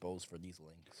get exposed for these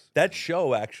links. That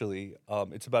show actually,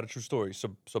 it's about a true story.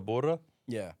 Sabora.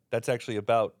 Yeah. That's actually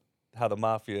about how the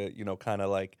mafia, kind of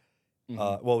like,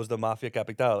 what was the Mafia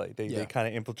Capitale? They Yeah. kind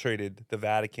of infiltrated the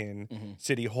Vatican, Mhm.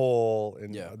 City Hall,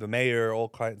 and Yeah. the mayor, all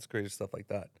kinds of crazy stuff like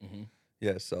that. Mhm.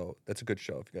 Yeah, so that's a good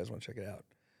show if you guys want to check it out.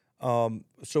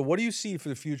 So what do you see for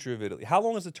the future of Italy? How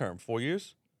long is the term? 4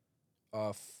 years?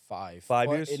 5. 5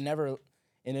 But years?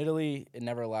 in Italy, it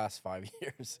never lasts 5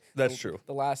 years. That's true.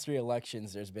 The last 3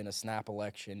 elections, there's been a snap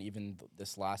election. Even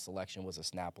this last election was a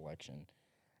snap election.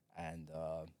 And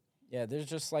there's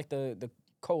just like the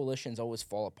coalitions always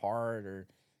fall apart or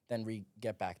then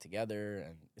get back together,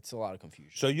 and it's a lot of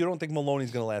confusion. So you don't think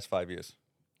Maloney's going to last 5 years?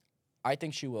 I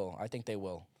think she will. I think they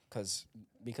will, because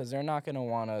they're not going to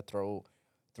want to throw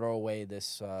away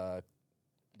this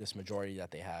majority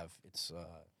that they have. It's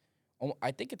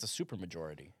I think it's a super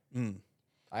majority. Mm.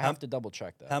 I have to double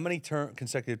check that. How many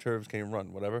consecutive terms can you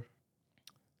run? Whatever.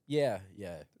 Yeah.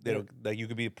 They don't, like you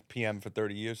could be a PM for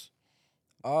 30 years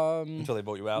Um. until they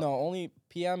vote you out. No, only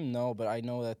PM. No, but I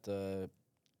know that the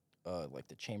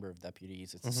Chamber of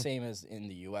Deputies. It's the same as in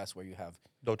the U.S. where you have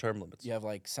No term limits.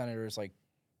 like senators like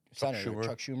Chuck Senator Schumer.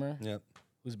 Chuck Schumer, Yeah.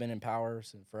 who's been in power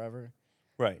since forever.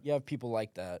 Right. You have people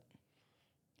like that.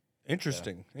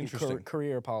 Interesting. Yeah. Interesting.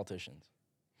 Career politicians.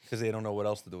 Because they don't know what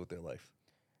else to do with their life.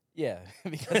 Yeah,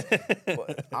 because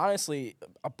honestly,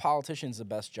 a politician's the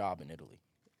best job in Italy.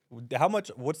 How much?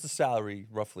 What's the salary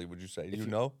roughly? Would you say? Do you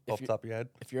know off the top of your head?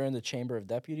 If you're in the Chamber of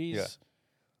Deputies,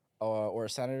 or a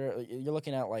senator, you're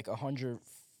looking at like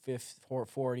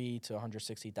 140 to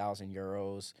 160,000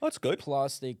 euros. Oh, that's good.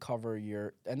 Plus, they cover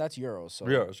and that's euros. So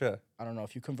Euros, yeah. I don't know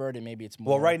if you convert it, maybe it's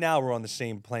more. Well, right now we're on the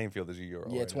same playing field as a euro.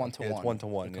 Yeah, it's right now. 1 to Yeah, 1. It's 1 to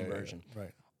 1 the conversion.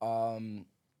 Right.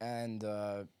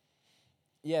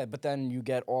 But then you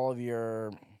get all of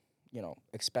your,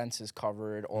 expenses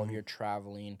covered, all of your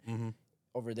traveling. Mm-hmm.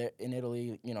 Over there in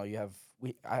Italy,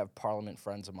 I have Parliament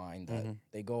friends of mine that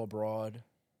they go abroad,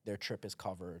 their trip is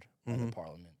covered by the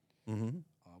Parliament, Mm-hmm.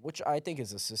 which I think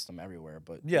is a system everywhere.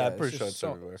 But Yeah, I'm it's pretty sure just it's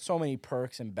everywhere. So many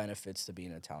perks and benefits to be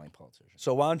an Italian politician.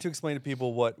 So why don't you explain to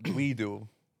people what we do,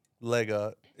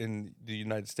 Lega, in the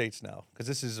United States now? Because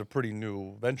this is a pretty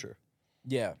new venture.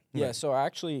 Yeah. Right. So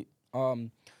actually,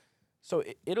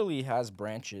 Italy has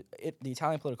branches. The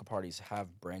Italian political parties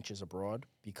have branches abroad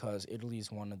because Italy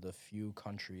is one of the few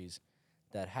countries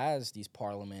that has these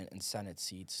parliament and senate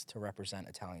seats to represent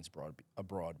Italians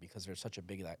abroad because there's such a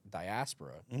big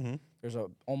diaspora. Mm-hmm. There's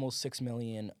almost 6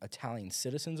 million Italian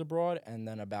citizens abroad, and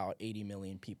then about 80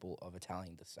 million people of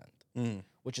Italian descent,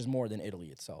 which is more than Italy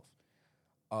itself.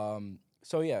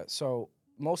 So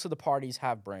most of the parties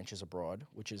have branches abroad,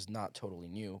 which is not totally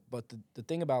new. But the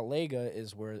thing about Lega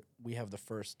is where we have the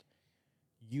first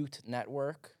youth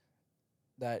network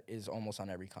that is almost on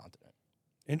every continent.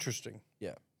 Interesting.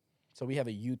 Yeah. So we have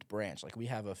a youth branch, like we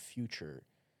have a future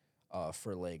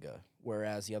for Lega,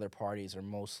 whereas the other parties are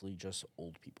mostly just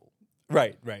old people.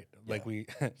 Right.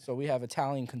 Yeah. So we have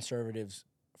Italian conservatives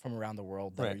from around the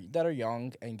world that are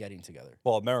young and getting together.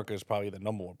 Well, America is probably the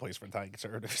number one place for Italian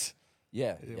conservatives.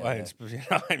 Yeah.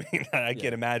 I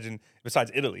can't imagine, besides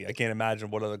Italy, I can't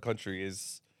imagine what other country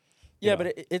is. Yeah,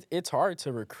 but it's hard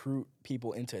to recruit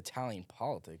people into Italian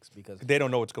politics because they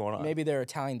don't know what's going on. Maybe they're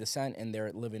Italian descent and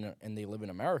they live in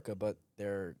America, but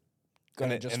they're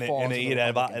gonna fall and they eat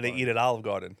at Olive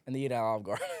Garden. And they eat at Olive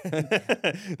Garden.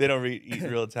 They don't eat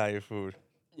real Italian food.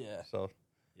 Yeah. So.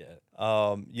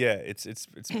 Yeah. It's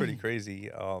pretty crazy.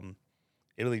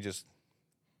 Italy just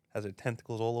has their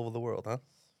tentacles all over the world, huh?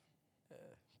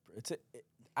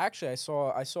 Actually, I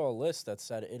saw a list that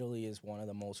said Italy is one of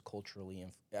the most culturally.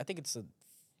 I think it's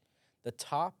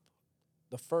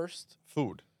the first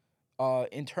food.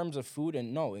 In terms of food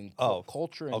and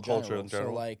culture in general. Culture in general.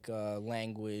 So like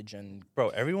language and. Bro,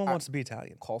 everyone wants to be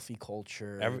Italian. Coffee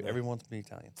culture. Everyone wants to be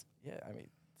Italian. Yeah, I mean,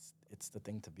 it's the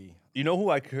thing to be. You know who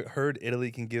I heard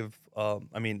Italy can give?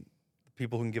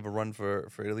 People who can give a run for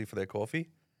Italy for their coffee?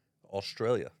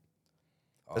 Australia.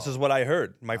 This is what I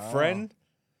heard. My friend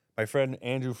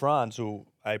Andrew Franz, who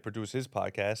I produce his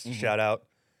podcast, shout out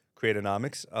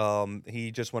Creatonomics.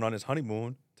 He just went on his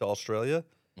honeymoon to Australia,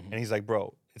 and he's like,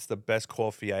 bro, it's the best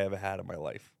coffee I ever had in my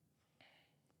life.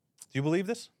 Do you believe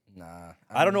this? Nah.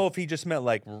 I don't know if he just meant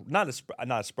like not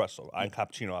espresso,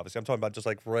 cappuccino, obviously. I'm talking about just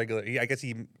like regular. I guess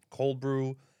he cold brew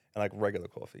and like regular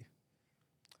coffee.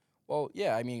 Well,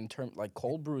 yeah, I mean, like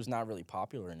cold brew is not really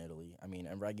popular in Italy. I mean,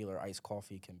 and regular iced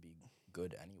coffee can be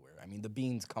good anywhere. I mean, the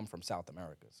beans come from South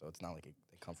America, so it's not like they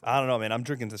come from. I don't know, man. I'm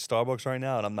drinking to Starbucks right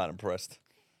now, and I'm not impressed.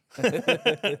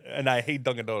 And I hate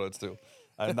Dunkin' Donuts too.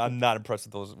 I'm not impressed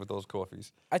with those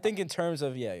coffees. I think in terms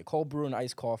of cold brew and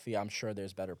iced coffee, I'm sure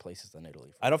there's better places than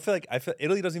Italy. I feel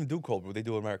Italy doesn't even do cold brew; they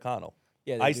do Americano.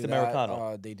 Yeah, iced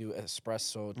Americano. They do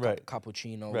espresso,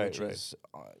 cappuccino, which is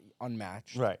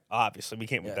unmatched. Right. Obviously, we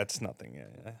can't. Yeah. That's nothing.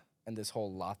 Yeah. And this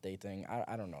whole latte thing,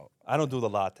 I don't know. I don't do the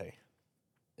latte.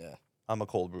 Yeah. I'm a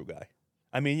cold brew guy.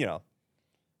 I mean,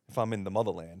 if I'm in the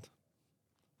motherland,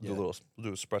 do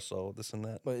espresso, this and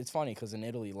that. But it's funny because in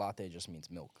Italy, latte just means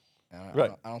milk.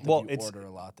 Right. I don't think you order a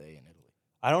latte in Italy.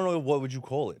 I don't know what would you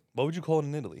call it. What would you call it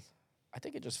in Italy? I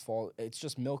think it's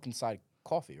just milk inside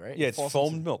coffee, right? Yeah, it's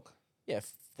foamed milk. Yeah,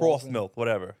 froth milk,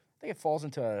 whatever. I think it falls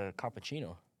into a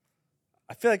cappuccino.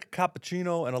 I feel like a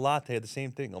cappuccino and a latte are the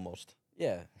same thing almost.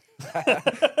 Yeah.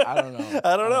 I don't know.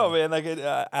 I don't know, man. Like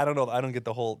I don't know. I don't get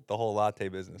the whole latte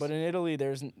business. But in Italy,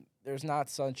 there's not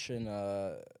such an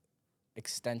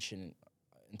extension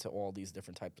into all these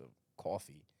different types of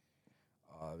coffee.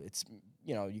 It's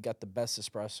you got the best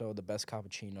espresso, the best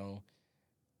cappuccino,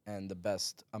 and the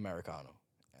best Americano,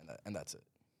 and that's it.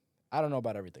 I don't know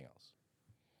about everything else.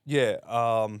 Yeah,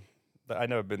 but I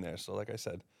never been there, so like I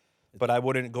said, but I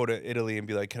wouldn't go to Italy and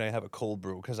be like, "Can I have a cold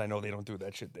brew?" Because I know they don't do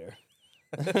that shit there.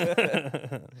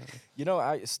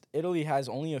 Italy has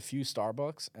only a few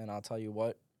Starbucks, and I'll tell you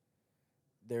what,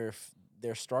 they're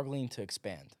struggling to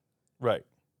expand. Right.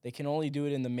 They can only do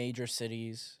it in the major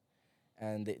cities,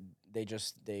 and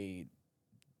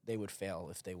they would fail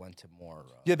if they went to more.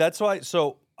 Yeah, that's why.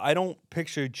 So I don't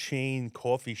picture chain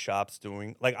coffee shops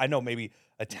doing like I know maybe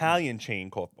Italian chain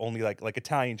coffee, only like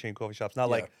Italian chain coffee shops, not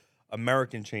like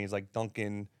American chains like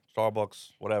Dunkin',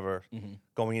 Starbucks, whatever,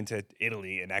 going into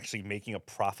Italy and actually making a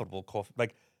profitable coffee.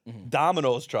 Like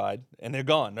Domino's tried and they're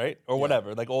gone, right? Or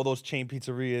whatever. Like all those chain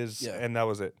pizzerias, and that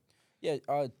was it. Yeah,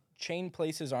 chain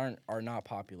places are not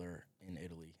popular in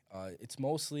Italy. It's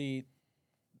mostly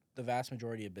the vast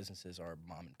majority of businesses are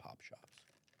mom and pop shops.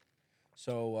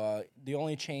 So the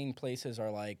only chain places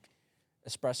are like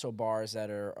espresso bars that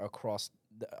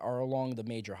are along the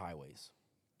major highways.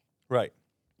 Right.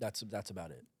 That's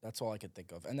about it. That's all I could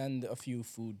think of. And then a few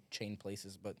food chain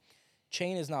places, but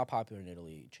chain is not popular in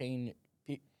Italy.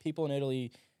 People in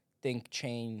Italy think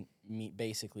chain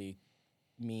basically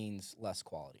means less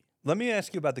quality. Let me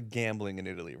ask you about the gambling in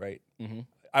Italy, right? Mm-hmm.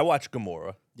 I watch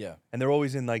Gomorrah. Yeah. And they're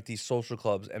always in like these social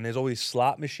clubs, and there's always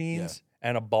slot machines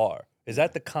and a bar. Is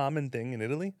that the common thing in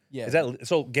Italy? Yeah.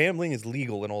 So gambling is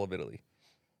legal in all of Italy?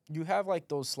 You have like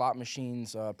those slot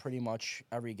machines, pretty much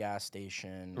every gas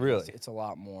station. Really? It's a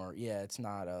lot more. Yeah, it's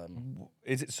not.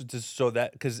 Is it so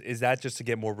that because is that just to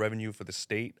get more revenue for the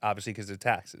state? Obviously, because of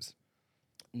taxes.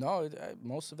 No,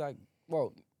 most of that.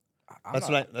 Well, I'm That's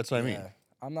not, what I mean. yeah,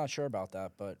 I'm not sure about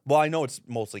that, but Well, I know it's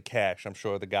mostly cash. I'm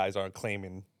sure the guys aren't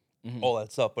claiming all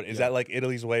that stuff. But is Yeah. that like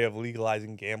Italy's way of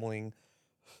legalizing gambling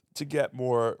to get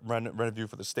more revenue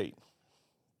for the state?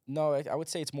 no, I would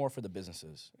say it's more for the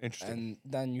businesses. Interesting. And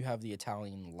then you have the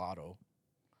Italian lotto.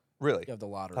 Really? You have the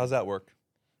lottery. How's that work?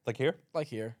 Like here? Like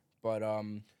here, but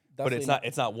But definitely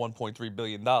it's not 1.3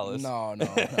 billion dollars. No.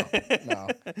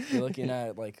 You're looking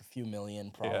at like a few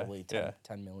million, probably 10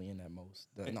 million at most.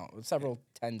 No, several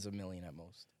tens of million at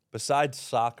most. Besides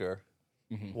soccer,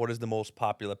 Mhm. what is the most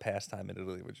popular pastime in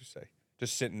Italy? Would you say?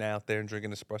 Just sitting out there and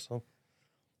drinking espresso?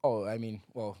 Oh, I mean,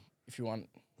 well, if you want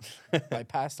by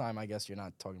pastime, I guess you're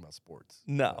not talking about sports.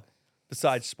 No.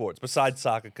 Besides sports, besides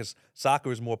soccer, because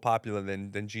soccer is more popular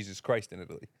than Jesus Christ in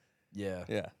Italy. Yeah.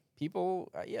 Yeah.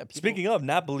 People. Speaking of,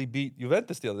 Napoli beat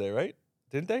Juventus the other day, right?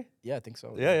 Didn't they? Yeah, I think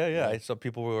so. Yeah. I saw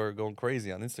people were going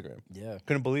crazy on Instagram. Yeah,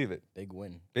 Couldn't believe it. big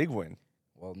win. Big win.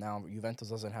 Well, now Juventus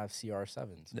doesn't have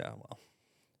CR7s. Yeah, well,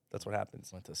 that's what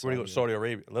happens. Went to Where do you go? Saudi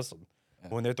Arabia. Listen, Yeah.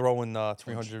 when they're throwing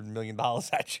 $300 million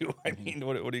at you, I mean,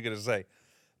 what are you gonna say?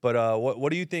 But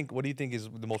what do you think? What do you think is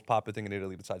the most popular thing in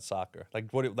Italy besides soccer?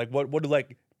 What do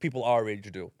like people our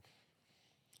age do?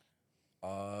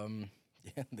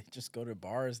 Yeah, they just go to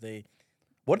bars.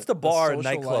 What's the bar and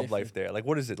social nightclub life life there? Like,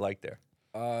 what is it like there?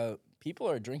 People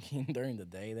are drinking during the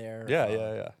day there.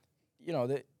 Yeah. You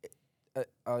know,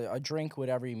 a drink with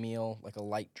every meal, like a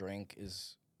light drink,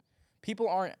 is. People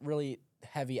aren't really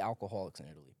heavy alcoholics in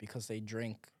Italy because they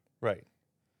drink, Right.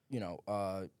 you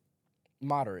know,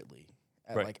 moderately.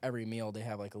 At Right. like every meal, they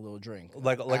have like a little drink,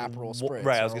 Like Aperol Spritz.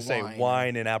 right. I was or gonna say wine.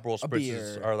 wine and Aperol a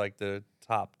spritzes beer. are like the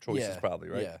top choices, Yeah, probably,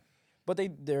 right? Yeah, but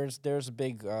there's a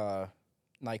big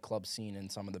nightclub scene in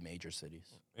some of the major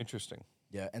cities. Interesting.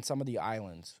 Yeah, and some of the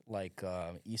islands like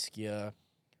Ischia.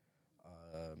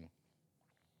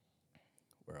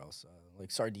 Where else?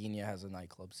 Like Sardinia has a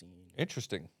nightclub scene.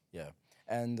 Interesting. Yeah,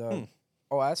 and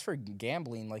as for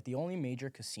gambling, like the only major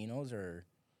casinos are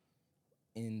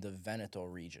in the Veneto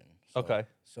region. So, Okay.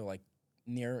 So like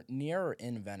near or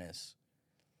in Venice,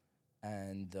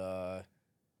 and yeah,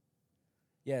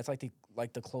 it's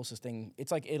like the closest thing.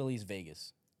 It's like Italy's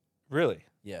Vegas. Really?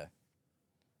 Yeah.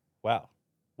 Wow.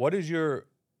 What is your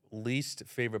least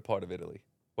favorite part of Italy?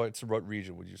 What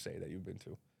region would you say that you've been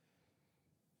to?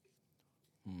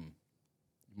 You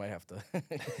might have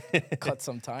to cut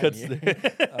some time Cuts here.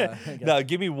 there. No,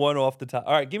 give me one off the top.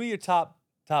 All right, give me your top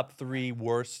three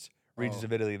worst regions Oh.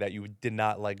 of Italy that you did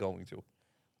not like going to.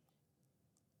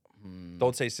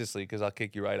 Don't say Sicily because I'll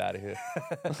kick you right out of here.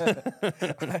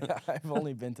 I've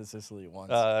only been to Sicily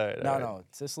once. All right. No,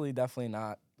 Sicily definitely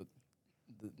not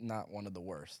one of the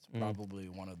worst. Mm. Probably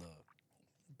one of the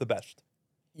The best.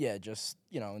 yeah, just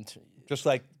Just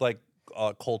like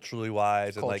culturally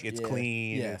wise and like Culture, it's yeah,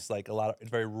 clean. yeah. It's like it's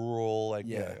very rural. Like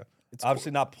Yeah. It's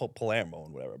obviously not Palermo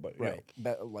and whatever, but you know.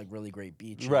 right, like really great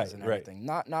beaches Right, and right. everything.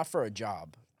 Not for a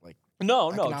job, like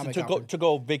No, Economic to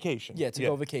go vacation. yeah, to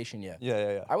go vacation. Yeah.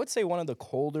 Yeah. I would say one of the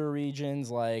colder regions,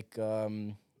 like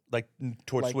Like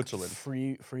towards like Switzerland.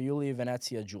 Friuli,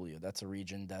 Venezia, Giulia. That's a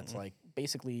region that's like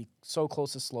basically so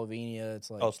close to Slovenia. It's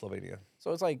like Oh, Slovenia.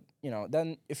 so it's like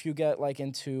then if you get like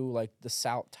into like the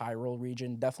South Tyrol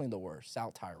region, definitely the worst.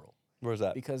 South Tyrol Where's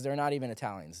that? because they're not even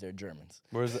Italians; they're Germans.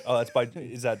 Where's it? Oh, that's by.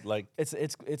 Is that like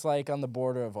It's like on the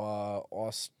border of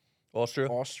Austria?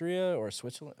 Austria or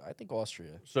Switzerland. I think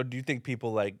Austria. So do you think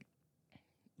people like?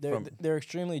 They're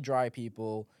extremely dry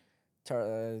people.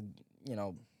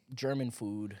 German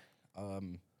food.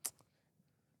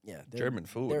 Yeah, German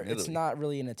food in It's Italy. not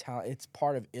really an Italian. It's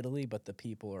part of Italy, but the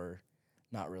people are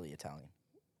not really Italian.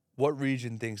 What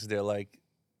region thinks they're like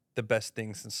the best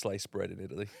thing since sliced bread in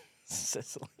Italy?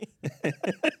 Sicily.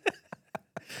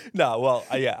 No, well,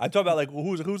 yeah, I'm talking about like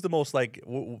who's the most like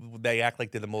they act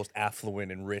like they're the most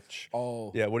affluent and rich.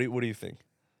 Oh, Yeah, what do you think?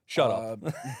 Shut up.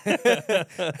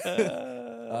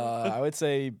 I would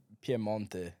say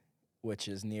Piemonte, which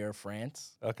is near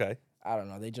France. Okay, I don't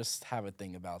know. They just have a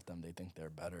thing about them. They think they're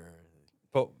better.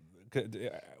 but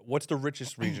what's the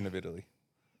richest region of Italy?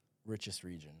 Richest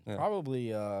region, Yeah. probably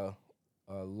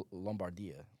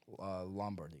Lombardia.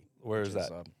 Lombardy. Where which is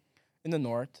that? In the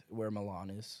north, where Milan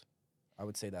is. I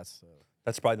would say that's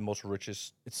That's probably the most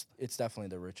richest. it's definitely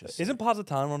the richest. Isn't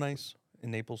Positano nice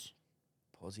in Naples?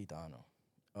 Positano?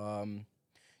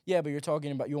 Yeah, but you're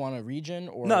talking about you want a region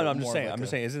or No, I'm more just of saying. like I'm just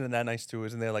a- saying. Isn't it that nice too?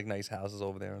 Isn't there like nice houses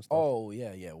over there and stuff? Oh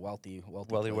yeah, yeah, wealthy place.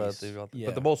 Wealthy. Yeah,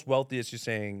 But the most wealthiest you're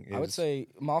saying is. I would say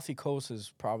Amalfi Coast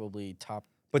is probably top.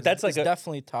 But that's like it's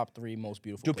definitely top 3 most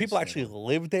beautiful. Do places people in the actually world.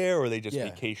 live there, or they just Yeah.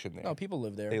 vacation there? No, people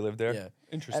live there. They live there. Yeah,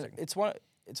 Interesting. and it's one.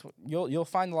 It's you'll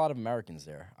find a lot of Americans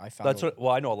there. I found. That's what.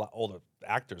 Well, I know a lot. All the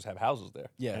actors have houses there.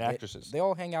 Yeah, and they- actresses. They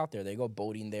all hang out there. They go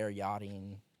boating there,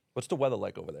 yachting. What's the weather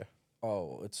like over there?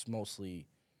 Oh, it's mostly.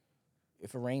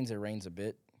 If it rains a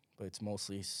bit, but it's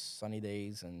mostly sunny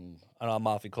days and On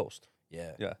Amalfi Coast.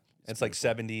 yeah. Yeah, it's like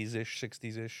 70s ish,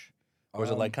 60s ish, or is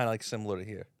it like kind of like similar to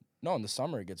here? No, in the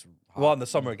summer it gets hot. Well, in the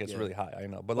summer it gets Yeah. really high. I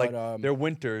know, but But, like their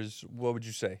winters. What would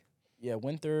you say? Yeah,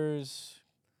 winters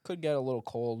could get a little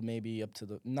cold, maybe up to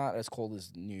the not as cold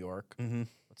as New York. Mm-hmm.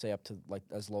 Let's say up to like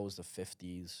as low as the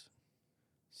 50s,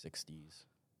 60s.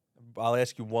 I'll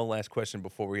ask you one last question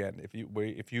before we end.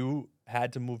 If you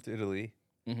had to move to Italy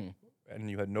Mm-hmm. and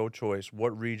you had no choice,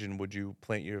 what region would you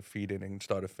plant your feet in and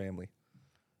start a family?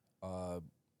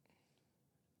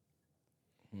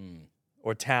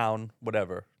 Or town,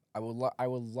 whatever. I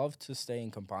would love to stay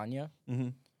in Campania,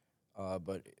 Mm-hmm.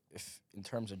 but if in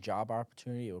terms of job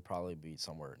opportunity, it would probably be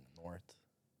somewhere in the north.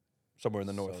 Somewhere in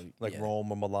the north, So, like yeah.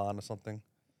 Rome or Milan or something.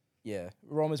 Yeah,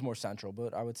 Rome is more central,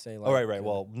 but I would say like Oh, right.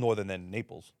 Well, northern than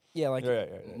Naples. yeah, like Yeah.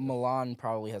 Milan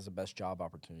probably has the best job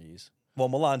opportunities. Well,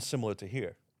 Milan's similar to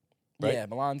here. Right? Yeah,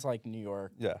 Milan's like New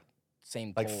York, Yeah,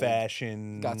 same like cold,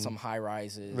 fashion. got some high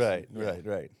rises. Right, yeah.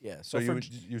 right. Yeah, So so you for would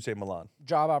you say Milan?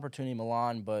 job opportunity,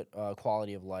 Milan, but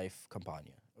quality of life,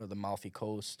 Campania or the Amalfi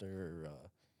Coast or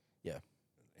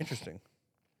Interesting.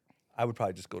 I would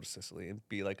probably just go to Sicily and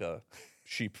be like a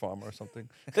sheep farmer or something.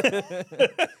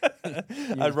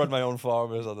 I'd run my own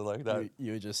farm or something like that.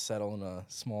 you would just settle in a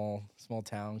small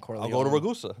town. I'll Corleone. go to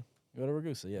Ragusa. Go to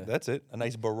Ragusa, yeah. That's it. A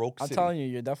nice Baroque I'm city. telling you,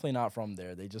 you're definitely not from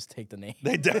there. They just take the name.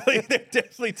 They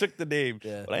definitely took the name.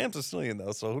 Yeah. But I am Sicilian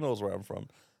though, so who knows where I'm from.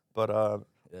 But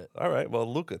Yeah. all right. Well,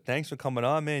 Luca, thanks for coming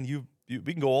on, man.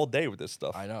 We can go all day with this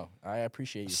stuff. I know. I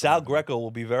appreciate you. Sal coming on. Greco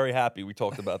will be very happy we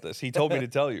talked about this. He told me to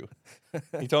tell you.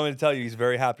 He told me to tell you he's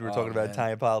very happy we're Oh, talking about man.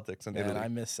 Italian politics in Man, Italy. I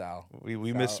miss Sal. We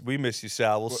Sal. miss you,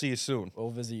 Sal. We'll see you soon. We'll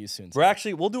visit you soon.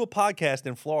 We'll do a podcast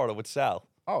in Florida with Sal.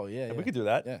 Oh yeah, We could do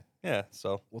that. Yeah. Yeah.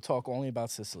 So We'll talk only about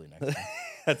Sicily next time.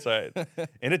 that's all right.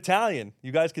 In Italian,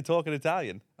 you guys could talk in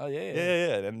Italian. Oh yeah.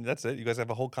 Yeah, and that's it. You guys have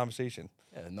a whole conversation.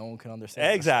 Yeah, no one can understand.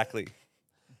 us. Exactly.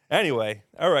 Anyway,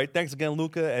 all right. Thanks again,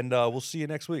 Luca, and we'll see you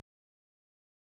next week.